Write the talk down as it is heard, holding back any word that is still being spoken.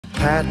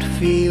Pat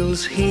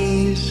feels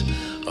he's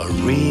a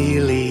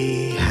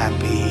really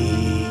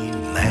happy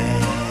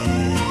man.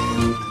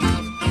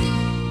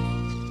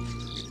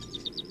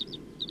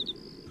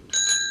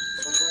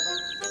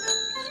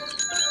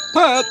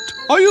 Pat,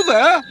 are you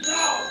there?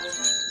 No!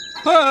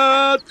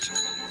 Pat!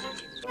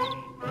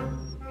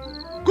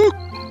 Cook!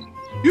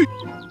 You...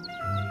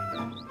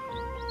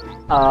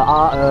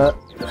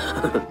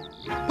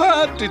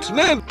 Pat, it's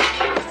Len!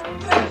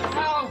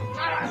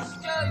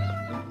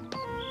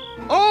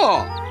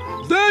 Ah,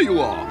 there you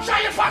are!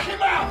 Shut your fucking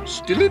mouth!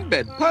 Still in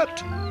bed,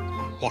 Pat?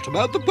 What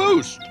about the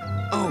post?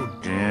 Oh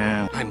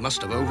dear, I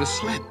must have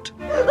overslept.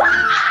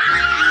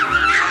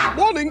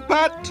 Morning,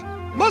 Pat!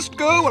 Must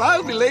go or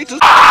I'll be late as...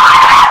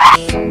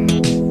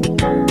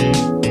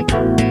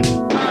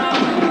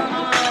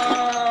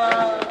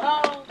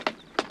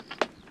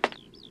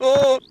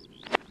 Oh!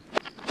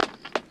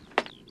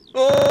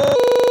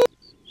 Oh!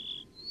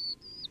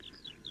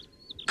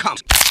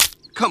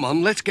 Come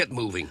on, let's get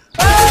moving.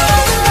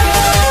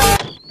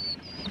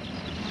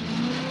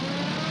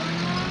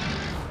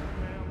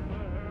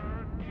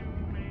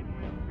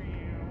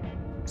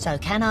 So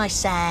can I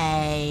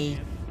say...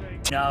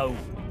 No.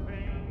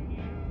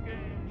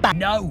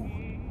 No.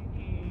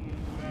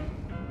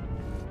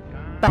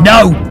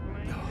 No!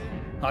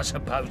 I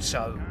suppose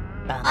so.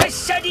 I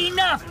said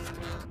enough!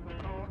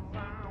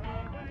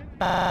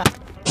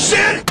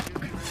 Shit!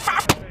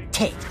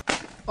 Tick.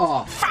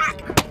 Oh.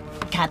 Fuck.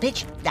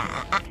 Cabbage.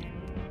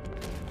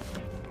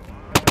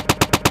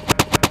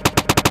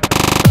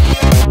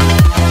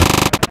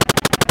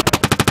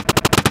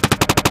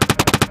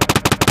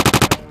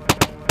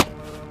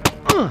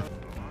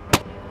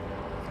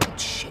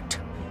 Shit.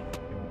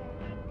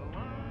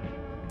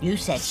 You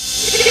said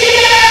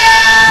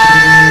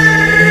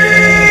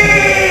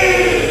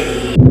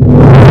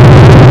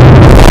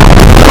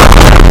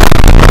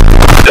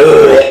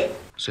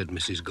said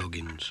Mrs.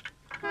 Goggins.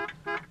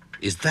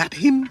 Is that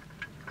him?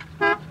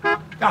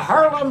 The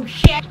Harlem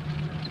shit!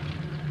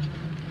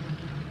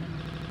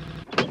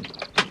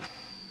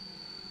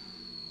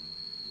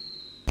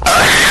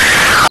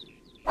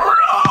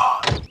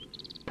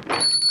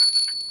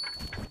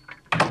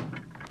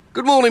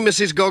 Good morning,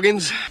 Mrs.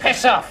 Goggins.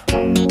 Piss off!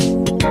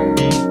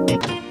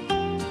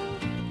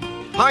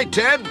 Hi,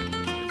 Ted.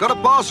 Got a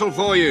parcel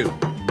for you.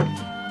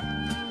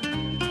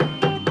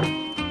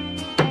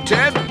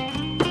 Ted?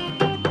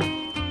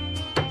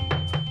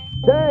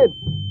 Ted!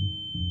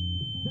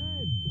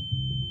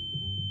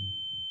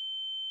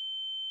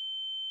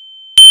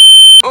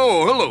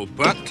 Oh, hello,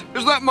 Pat.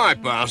 Is that my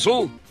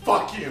parcel?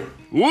 Fuck you!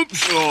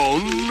 Whoops! Oh,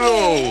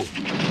 no!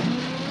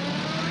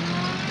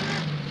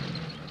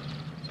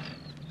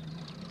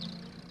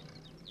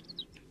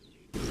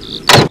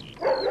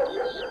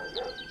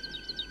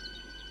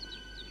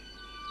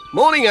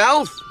 Morning,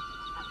 Alf.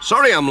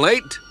 Sorry I'm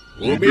late.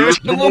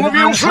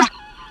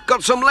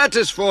 Got some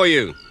letters for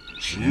you.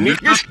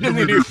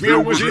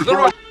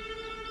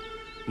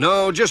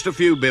 No, just a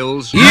few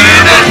bills.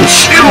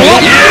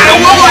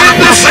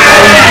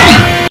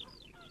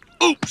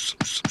 Oops.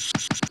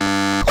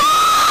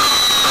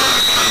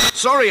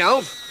 Sorry,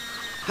 Alf.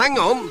 Hang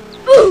on.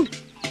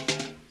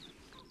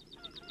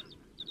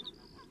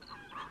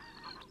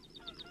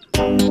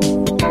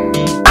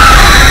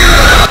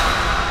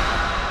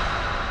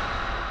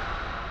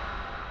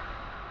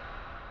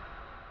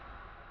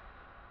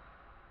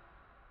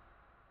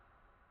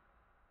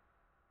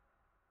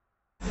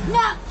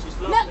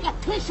 No, you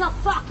piss your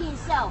fucking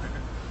self.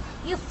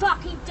 You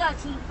fucking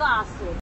dirty bastard.